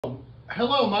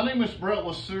Hello, my name is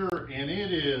LeSueur, and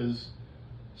it is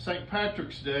St.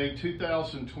 Patrick's Day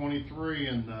 2023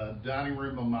 in the dining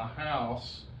room of my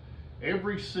house.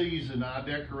 Every season I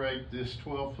decorate this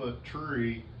 12-foot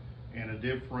tree in a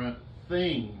different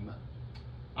theme.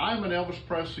 I'm an Elvis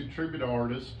Presley tribute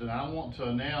artist, and I want to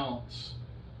announce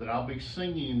that I'll be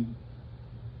singing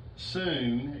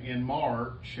soon in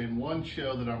March, and one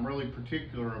show that I'm really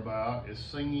particular about is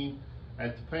singing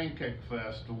at the Pancake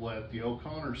Festival at the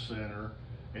O'Connor Center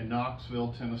in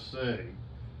Knoxville, Tennessee.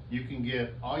 You can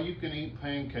get all-you-can-eat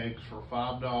pancakes for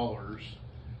 $5,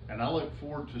 and I look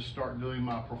forward to start doing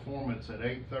my performance at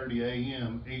 8:30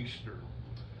 a.m. Eastern.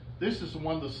 This is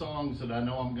one of the songs that I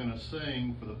know I'm going to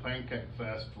sing for the Pancake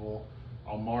Festival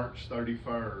on March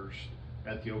 31st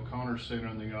at the O'Connor Center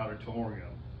in the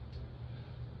auditorium.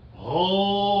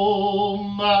 Oh,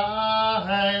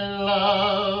 my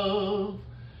love,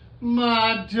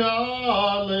 my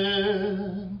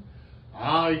darling,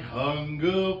 I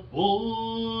hunger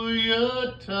for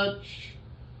your touch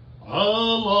a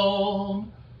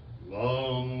long,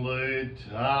 lonely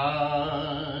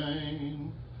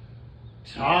time.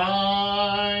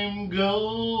 Time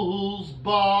goes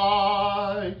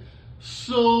by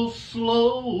so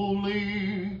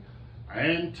slowly,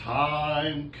 and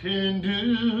time can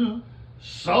do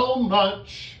so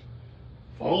much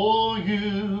for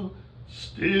you.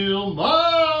 Still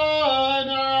mine,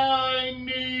 I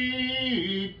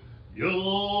need your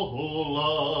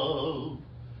love.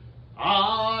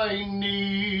 I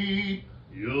need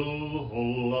your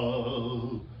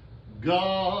love.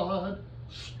 God,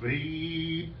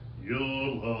 speed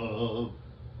your love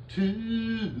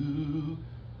to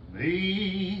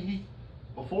me.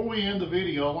 Before we end the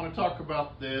video, I want to talk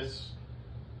about this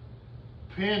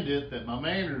pendant that my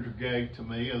manager gave to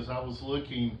me as I was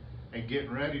looking and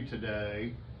getting ready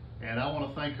today, and I want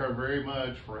to thank her very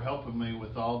much for helping me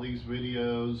with all these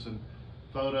videos and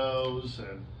photos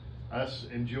and us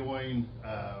enjoying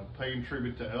paying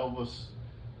tribute to Elvis,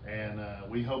 and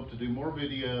we hope to do more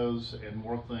videos and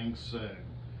more things soon.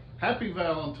 Happy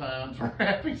Valentine's or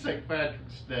happy St.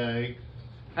 Patrick's Day.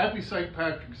 Happy St.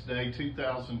 Patrick's Day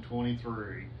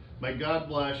 2023. May God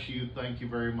bless you. Thank you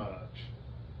very much.